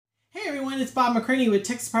Hey everyone, it's Bob McCranie with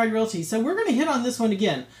Texas Pride Realty. So we're going to hit on this one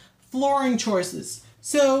again, flooring choices.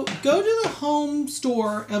 So go to the home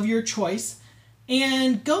store of your choice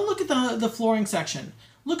and go look at the flooring section.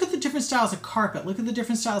 Look at the different styles of carpet. Look at the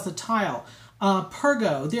different styles of tile.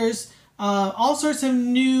 Pergo. There's all sorts of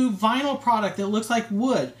new vinyl product that looks like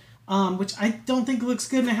wood, which I don't think looks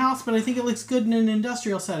good in a house, but I think it looks good in an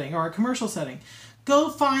industrial setting or a commercial setting. Go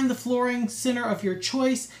find the flooring center of your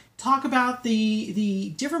choice. Talk about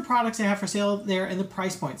the different products they have for sale there and the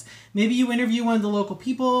price points. Maybe you interview one of the local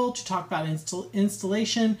people to talk about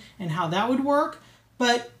installation and how that would work.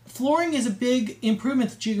 But flooring is a big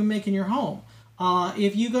improvement that you can make in your home.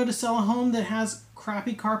 If you go to sell a home that has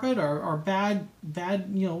crappy carpet or bad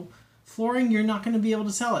flooring, you're not going to be able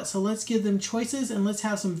to sell it. So let's give them choices and let's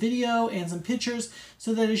have some video and some pictures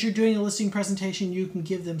so that as you're doing a listing presentation, you can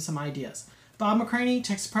give them some ideas. Bob McCranie,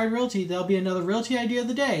 Texas Pride Realty. There'll be another Realty Idea of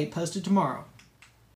the Day posted tomorrow.